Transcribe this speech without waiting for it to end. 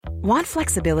Want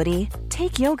flexibility?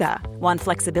 Take yoga. Want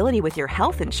flexibility with your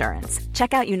health insurance?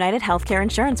 Check out United Healthcare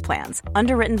Insurance Plans.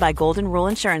 Underwritten by Golden Rule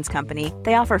Insurance Company,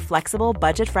 they offer flexible,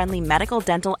 budget-friendly medical,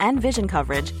 dental, and vision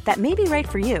coverage that may be right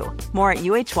for you. More at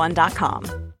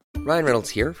uh1.com. Ryan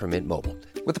Reynolds here from Mint Mobile.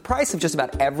 With the price of just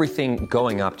about everything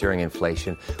going up during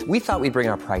inflation, we thought we'd bring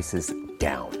our prices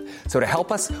down. So to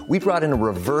help us, we brought in a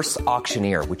reverse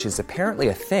auctioneer, which is apparently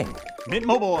a thing. Mint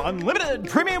Mobile Unlimited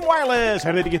Premium Wireless.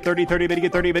 How to get 30, 30, bit to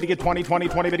get 30, bit to get 20, 20,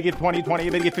 20, bit to get 20, 20,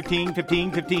 bit to get 15,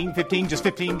 15, 15, 15, just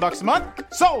 $15 a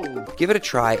month? Sold! Give it a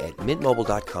try at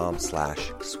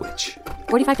mintmobile.com/switch.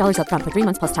 $45 up front for 3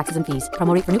 months plus taxes and fees.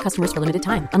 Promo rate for new customers for limited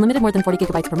time. Unlimited more than 40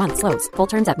 gigabytes per month. Slows full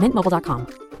terms at mintmobile.com.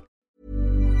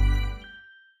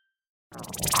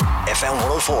 FM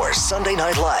 104 Sunday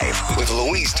Night Live with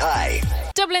Louise Ty.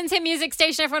 Dublin's hit music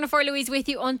station, F104 Louise with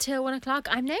you until 1 o'clock.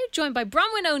 I'm now joined by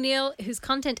Bronwyn O'Neill, who's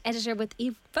content editor with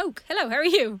Evoke. Hello, how are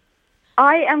you?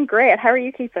 I am great. How are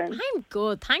you keeping? I'm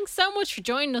good. Thanks so much for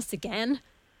joining us again.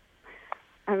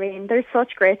 I mean, there's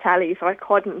such great telly, so I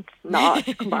couldn't not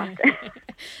come back.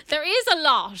 There is a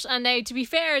lot, and now to be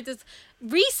fair,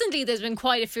 recently there's been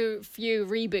quite a few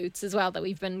reboots as well that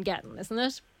we've been getting, isn't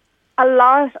it? A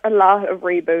lot of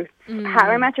reboots. How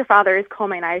I Met Your Father is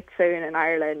coming out soon in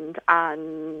Ireland,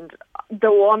 and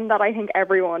the one that I think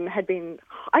everyone had been,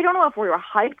 I don't know if we were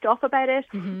hyped up about it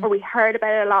or we heard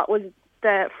about it a lot, was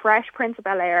the Fresh Prince of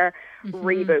Bel-Air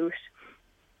reboot,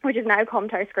 which has now come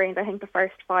to our screens. I think the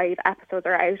first 5 episodes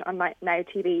are out on Now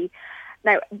TV.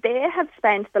 Now, they have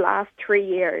spent the last 3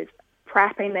 years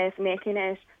prepping this, making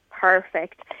it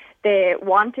perfect. They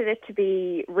wanted it to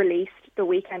be released the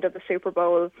weekend of the Super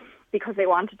Bowl because they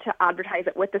wanted to advertise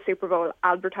it with the Super Bowl,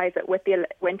 advertise it with the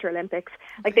Winter Olympics.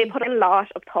 Like, they put a lot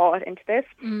of thought into this.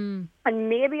 And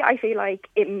maybe I feel like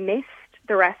it missed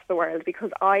the rest of the world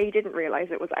because I didn't realise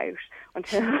it was out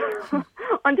until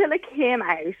until it came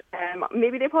out.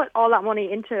 Maybe they put all that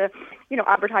money into,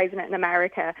 advertising it in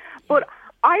America. But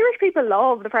Irish people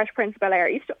love the Fresh Prince of Bel-Air.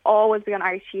 It used to always be on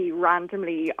RTÉ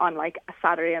randomly on like a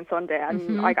Saturday and Sunday,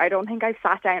 and I don't think I've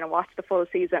sat down and watched the full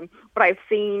season, but I've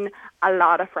seen a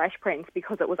lot of Fresh Prince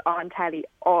because it was on telly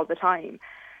all the time.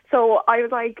 So I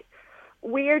was like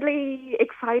weirdly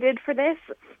excited for this,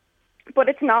 but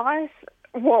it's not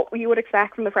what you would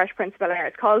expect from the Fresh Prince of Bel-Air.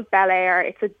 It's called Bel-Air.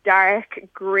 It's a dark,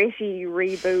 gritty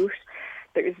reboot.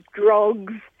 There's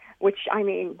drugs, which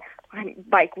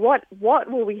like, what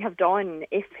will we have done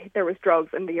if there was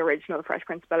drugs in the original Fresh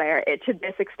Prince of Bel-Air? To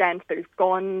this extent, there's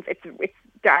guns. It's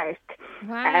dark.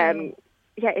 Wow.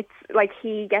 It's like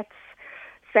he gets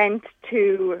sent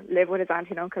to live with his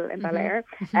auntie and uncle in Bel-Air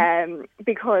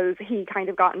because he kind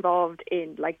of got involved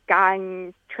in like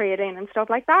gang trading and stuff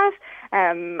like that.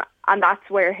 And that's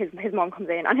where his mum comes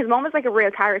in. And his mum is like a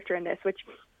real character in this, which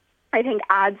I think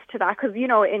adds to that because,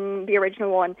 in the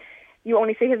original one, you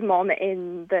only see his mom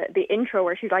in the intro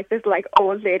where she's like this like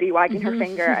old lady wagging her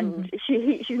finger, and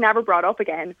she's never brought up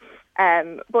again.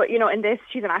 But in this,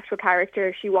 she's an actual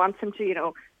character. She wants him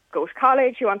to go to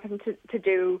college. She wants him to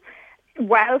do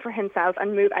well for himself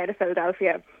and move out of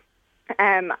Philadelphia.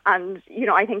 And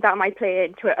I think that might play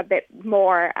into it a bit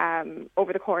more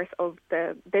over the course of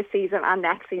this season and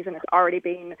next season. It's already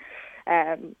been.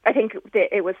 I think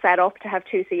it was set up to have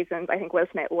 2 seasons. I think Will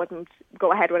Smith wouldn't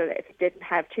go ahead with it if it didn't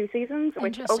have 2 seasons,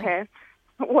 which, okay,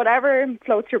 whatever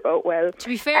floats your boat, Will. To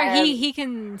be fair, he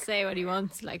can say what he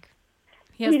wants. Like,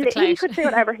 he has the clout. He could say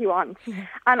whatever he wants.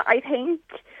 And I think,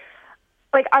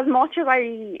 like, as much as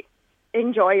I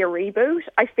enjoy a reboot,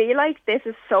 I feel like this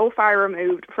is so far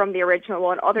removed from the original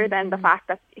one, other than the fact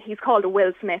that he's called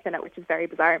Will Smith in it, which is very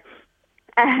bizarre.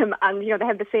 And they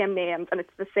have the same names and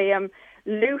it's the same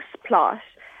loose plot,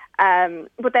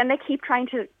 but then they keep trying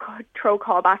to throw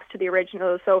callbacks to the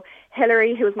original. So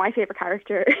Hillary, who was my favourite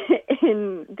character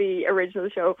in the original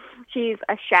show, she's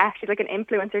a chef. She's like an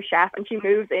influencer chef, and she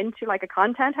moves into like a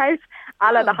content house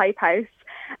a la the Hype House.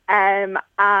 And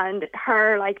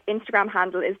her like Instagram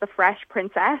handle is the Fresh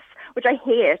Princess, which I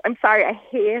hate. I'm sorry, I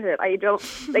hate it. I don't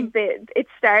like it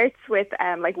starts with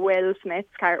like Will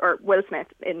Smith's character, or Will Smith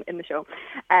in the show,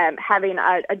 having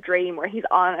a dream where he's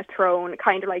on a throne,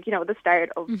 kind of like the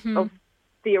start of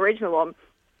the original one,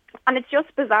 and it's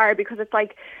just bizarre because it's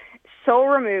like so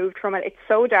removed from it. It's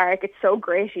so dark. It's so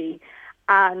gritty.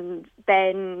 And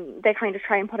then they kind of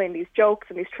try and put in these jokes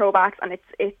and these throwbacks, and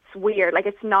it's weird. Like,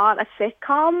 it's not a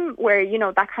sitcom where,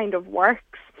 that kind of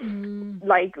works.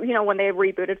 Like, when they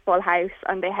rebooted Full House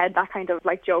and they had that kind of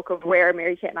like joke of where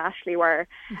Mary-Kate and Ashley were.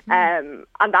 And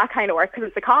that kind of worked because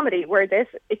it's a comedy, where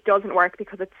it doesn't work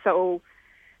because it's so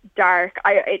dark.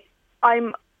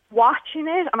 I'm watching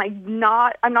it, and I'm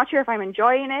not sure if I'm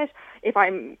enjoying it, if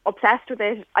I'm obsessed with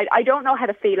it. I don't know how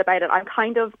to feel about it.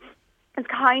 It's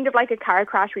kind of like a car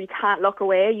crash where you can't look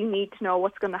away. You need to know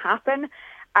what's going to happen.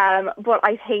 But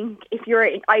I think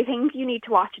I think you need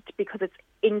to watch it because it's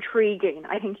intriguing.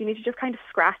 I think you need to just kind of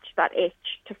scratch that itch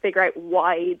to figure out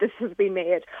why this has been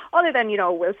made. Other than,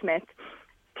 Will Smith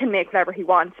can make whatever he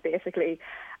wants, basically.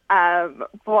 But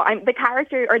the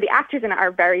character or the actors in it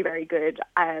are very, very good.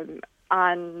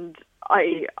 And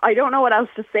I don't know what else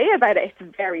to say about it.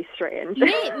 It's very strange.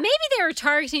 Maybe they were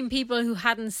targeting people who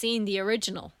hadn't seen the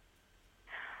original.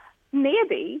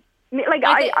 Maybe.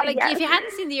 If you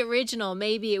hadn't seen the original,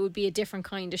 maybe it would be a different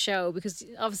kind of show, because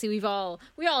obviously we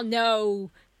all know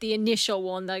the initial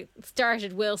one that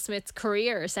started Will Smith's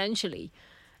career, essentially.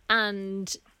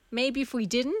 And maybe if we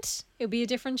didn't, it would be a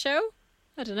different show.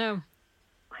 I don't know.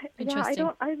 Interesting.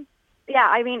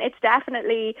 I mean, it's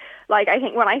definitely, like, I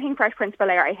think when I think Fresh Prince of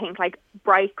Bel-Air, I think, like,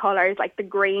 bright colours, like the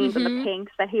greens and the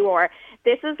pinks that he wore.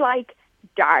 This is, like,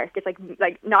 dark. It's,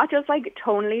 like not just, like,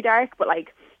 tonally dark, but,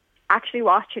 like, actually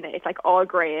watching it, it's, like, all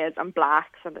greys and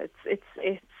blacks, and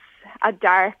it's a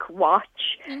dark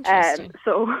watch.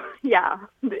 So, yeah,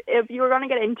 if you were going to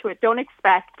get into it, don't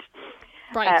expect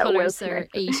bright colours or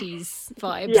 80s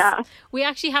vibes. Yeah. We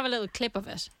actually have a little clip of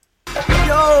it.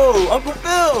 Yo, Uncle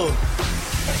Phil!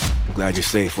 I'm glad you're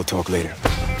safe. We'll talk later.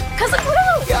 Cousin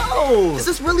Will! Yo! Is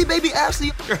this really baby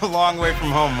Ashley? You're a long way from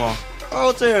home, Mom.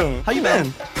 Oh, Tim. How you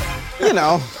been?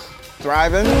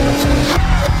 Thriving.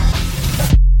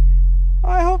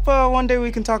 I hope one day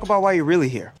we can talk about why you're really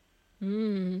here.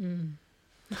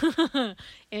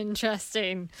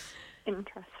 Interesting.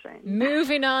 Interesting.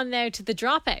 Moving on now to The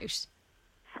Dropout.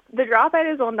 The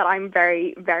Dropout is one that I'm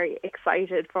very, very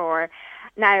excited for.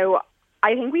 Now,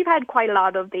 I think we've had quite a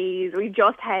lot of these. We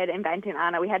just had Inventing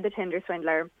Anna. We had The Tinder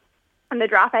Swindler. And The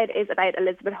Dropout is about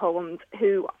Elizabeth Holmes,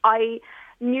 who I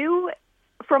knew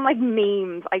from, like,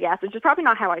 memes, I guess, which is probably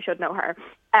not how I should know her.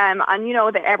 And,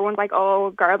 that everyone's like,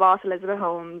 oh, girl boss Elizabeth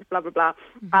Holmes, blah, blah, blah.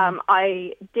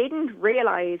 I didn't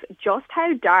realise just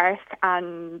how dark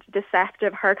and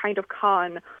deceptive her kind of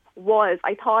con was.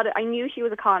 I knew she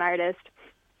was a con artist,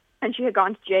 and she had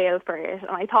gone to jail for it.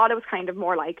 And I thought it was kind of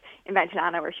more like Inventing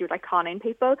Anna, where she was, like, conning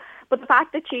people. But the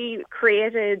fact that she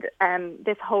created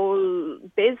this whole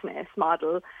business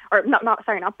model, or not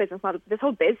business model, this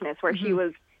whole business where she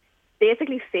was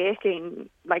basically faking,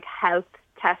 like, health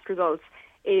test results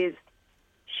is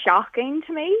shocking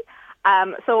to me.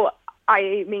 So,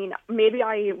 I mean, maybe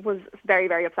I was very,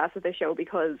 very obsessed with this show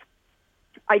because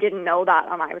I didn't know that.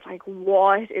 And I was like,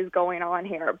 what is going on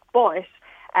here? But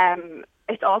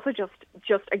it's also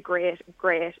just a great,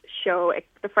 great show.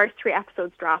 The first 3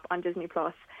 episodes drop on Disney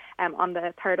Plus on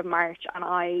the 3rd of March, and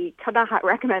I could not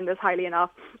recommend this highly enough.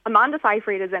 Amanda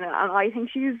Seyfried is in it, and I think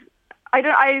she's.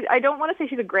 I don't want to say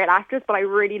she's a great actress, but I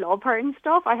really love her and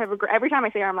stuff. Every time I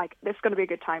see her, I'm like, this is going to be a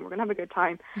good time. We're going to have a good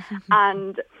time.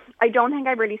 And I don't think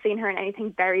I've really seen her in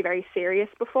anything very, very serious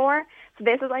before. So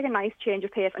this is like a nice change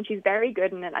of pace, and she's very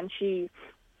good in it, and she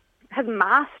has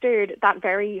mastered that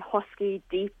very husky,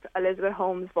 deep Elizabeth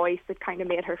Holmes voice that kind of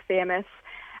made her famous.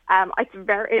 I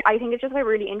think it's just a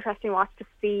really interesting watch to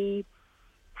see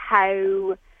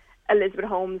how Elizabeth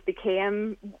Holmes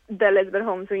became the Elizabeth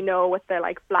Holmes we know, with the,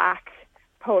 like, black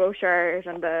polo shirt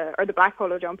and the black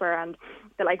polo jumper and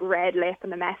the, like, red lip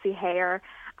and the messy hair,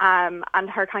 and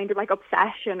her kind of, like,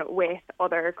 obsession with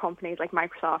other companies like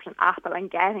Microsoft and Apple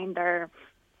and getting their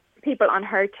people on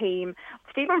her team.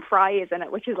 Stephen Fry is in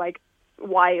it, which is, like,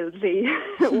 wildly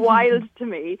wild to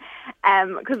me,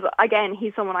 because again,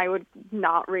 he's someone I would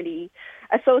not really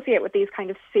associate with these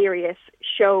kind of serious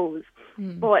shows.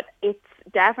 But it's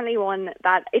definitely one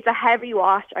that it's a heavy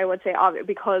watch, I would say,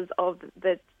 because of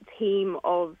the theme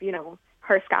of,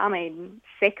 her scamming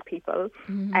sick people.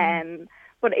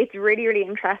 But it's really, really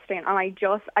interesting, and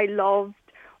I loved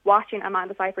watching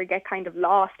Amanda Seyfried get kind of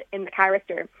lost in the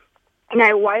character.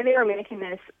 Now, while they were making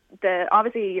this,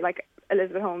 obviously, like,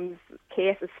 Elizabeth Holmes'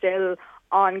 case is still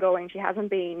ongoing. She hasn't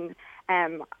been,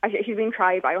 she's been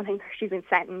tried, but I don't think she's been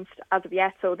sentenced as of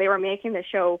yet. So they were making the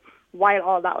show while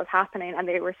all that was happening, and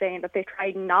they were saying that they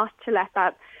tried not to let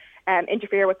that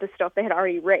interfere with the stuff they had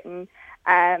already written.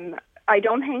 I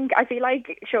feel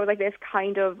like shows like this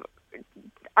kind of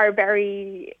are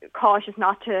very cautious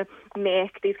not to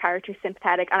make these characters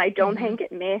sympathetic, and I don't think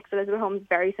it makes Elizabeth Holmes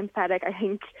very sympathetic. I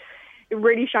think it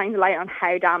really shines a light on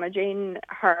how damaging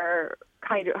her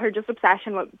just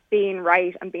obsession with being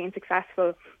right and being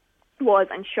successful was,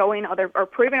 and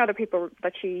proving other people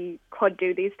that she could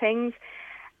do these things.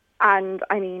 And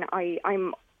I mean,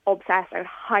 I'm obsessed. I would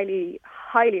highly,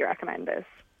 highly recommend this.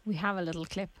 We have a little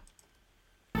clip.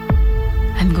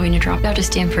 drop out of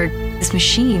Stanford. This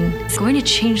machine is going to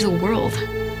change the world.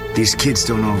 These kids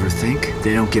don't overthink.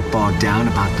 They don't get bogged down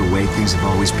about the way things have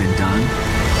always been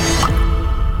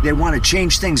done. They want to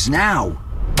change things now.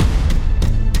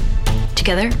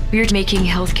 Together, we are making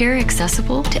healthcare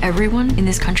accessible to everyone in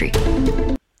this country.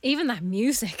 Even that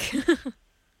music.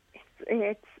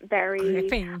 It's very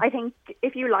gripping. I think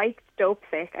if you liked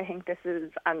Dopesick, I think this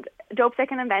is, and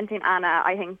Dopesick and Inventing Anna,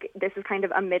 I think this is kind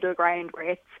of a middle ground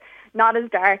where it's not as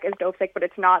dark as Dopesick, but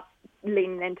it's not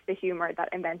leaning into the humour that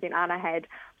Inventing Anna had.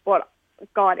 But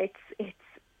God, it's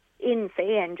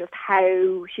insane just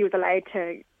how she was allowed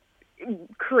to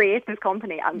create this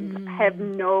company and have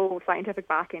no scientific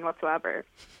backing whatsoever.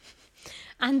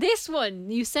 And this one,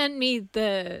 you sent me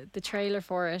the trailer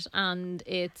for it, and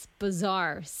it's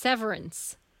bizarre.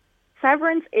 Severance.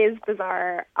 Severance is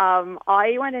bizarre.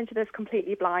 I went into this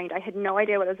completely blind. I had no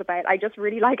idea what it was about. I just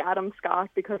really like Adam Scott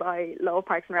because I love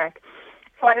Parks and Rec.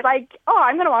 So I was like, oh,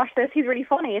 I'm going to watch this. He's really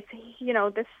funny. It's,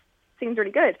 this seems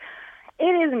really good. It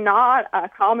is not a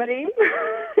comedy.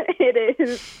 It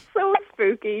is so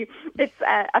spooky. It's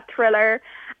a thriller.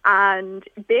 And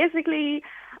basically,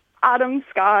 Adam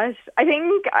Scott, I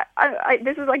think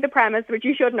this is like the premise, which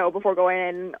you should know before going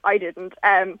in. I didn't.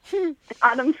 Adam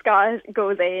Scott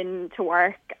goes in to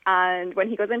work, and when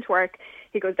he goes into work,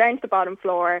 he goes down to the bottom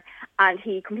floor and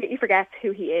he completely forgets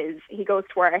who he is. He goes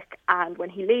to work, and when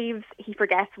he leaves, he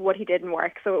forgets what he did in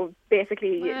work. So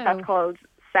basically, that's called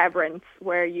severance,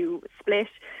 where you split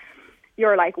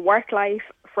your work life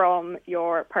from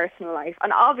your personal life.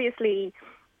 And obviously,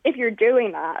 if you're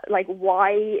doing that,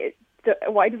 why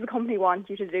does the company want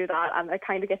you to do that? And it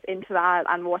kind of gets into that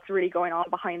and what's really going on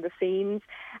behind the scenes.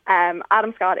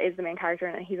 Adam Scott is the main character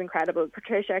and he's incredible.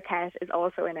 Patricia Arquette is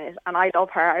also in it, and I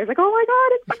love her. I was like, oh my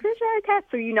God, it's Patricia Arquette.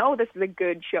 So this is a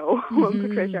good show when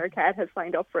Patricia Arquette has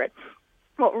signed up for it.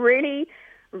 What really,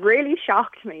 really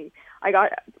shocked me,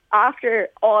 after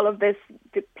all of this,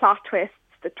 the plot twists,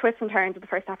 the twists and turns of the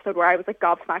first episode, where I was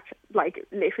gobsmacked,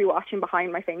 literally watching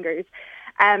behind my fingers.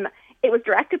 It was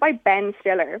directed by Ben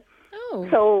Stiller. Oh.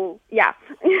 So, yeah.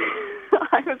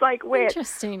 I was like, wait.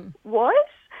 Interesting. What?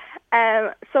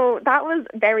 So that was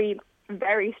very,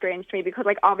 very strange to me because,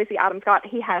 obviously Adam Scott,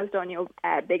 he has done,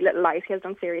 Big Little Lies, he has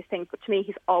done serious things, but to me,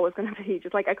 he's always going to be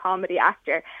just a comedy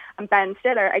actor. And Ben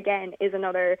Stiller, again, is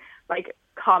another,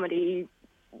 comedy,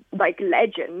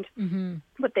 legend. Mm-hmm.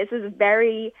 But this is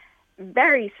very,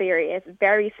 very serious,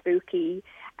 very spooky.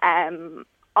 I'm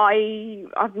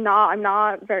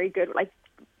not very good with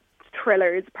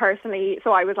thrillers personally,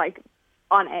 so I was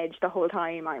on edge the whole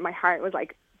time. My heart was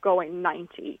going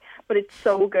 90, but it's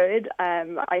so good.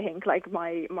 I think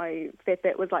my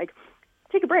Fitbit was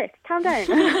take a break, calm down.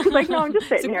 I was no, I'm just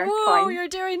sitting here. Whoa, fine. You're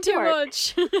doing too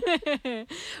much.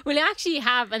 We'll actually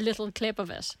have a little clip of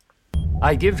it.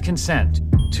 I give consent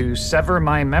to sever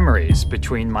my memories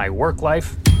between my work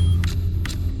life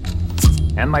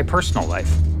and my personal life.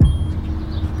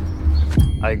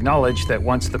 I acknowledge that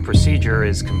once the procedure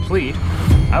is complete,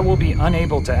 I will be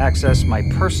unable to access my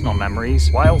personal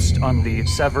memories whilst on the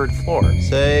severed floor.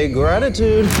 Say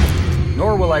gratitude.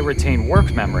 Nor will I retain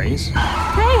work memories.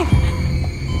 Hey!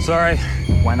 Sorry,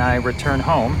 when I return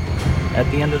home at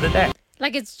the end of the day.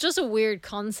 It's just a weird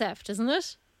concept, isn't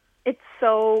it? It's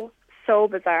so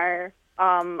bizarre.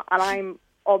 And I'm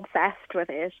obsessed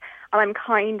with it. And I'm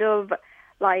kind of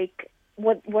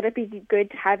would it be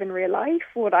good to have in real life?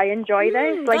 Would I enjoy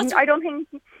this? I don't think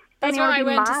anyone would be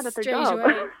mad at their job.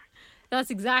 Away.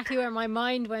 That's exactly where my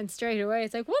mind went straight away.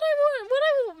 It's would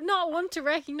I not want to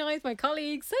recognise my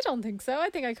colleagues? I don't think so.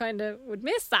 I think I kind of would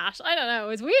miss that. I don't know.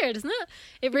 It's weird, isn't it?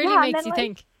 It really makes you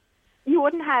think. You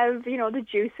wouldn't have, the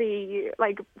juicy,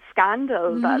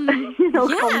 scandal that,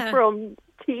 comes from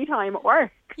tea time at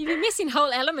work. You'd be missing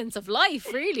whole elements of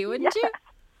life, really, wouldn't you?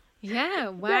 Yeah,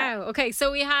 wow. Yeah. Okay,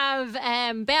 so we have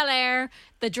Bel Air,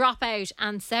 The Dropout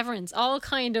and Severance, all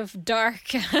kind of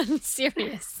dark and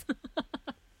serious.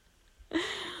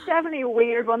 Definitely a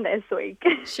weird one this week.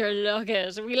 Sure, look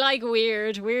it. We like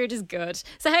weird. Weird is good.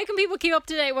 So how can people keep up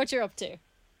to date what you're up to?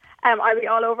 I'll be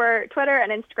all over Twitter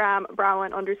and Instagram,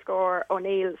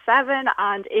 Browan_O'Neill7.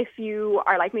 And if you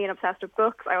are like me and obsessed with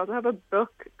books, I also have a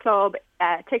book club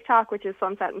TikTok, which is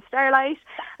Sunset and Starlight.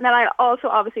 And then I'll also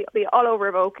obviously be all over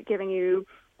Evoke, giving you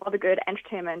all the good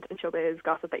entertainment and showbiz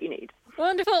gossip that you need.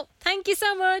 Wonderful. Thank you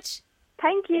so much.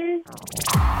 Thank you.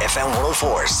 FM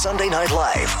 104 Sunday Night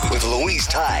Live with Louise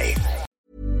Ty.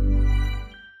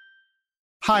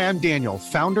 Hi, I'm Daniel,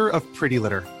 founder of Pretty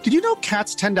Litter. Did you know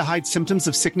cats tend to hide symptoms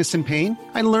of sickness and pain?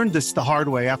 I learned this the hard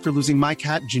way after losing my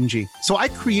cat, Gingy. So I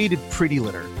created Pretty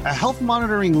Litter, a health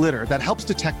monitoring litter that helps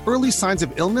detect early signs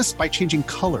of illness by changing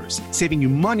colors, saving you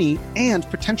money and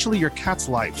potentially your cat's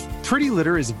life. Pretty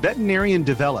Litter is veterinarian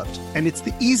developed, and it's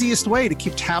the easiest way to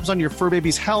keep tabs on your fur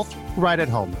baby's health right at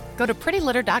home. Go to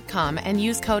prettylitter.com and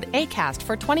use code ACAST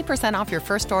for 20% off your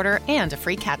first order and a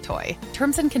free cat toy.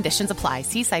 Terms and conditions apply.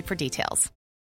 See site for details.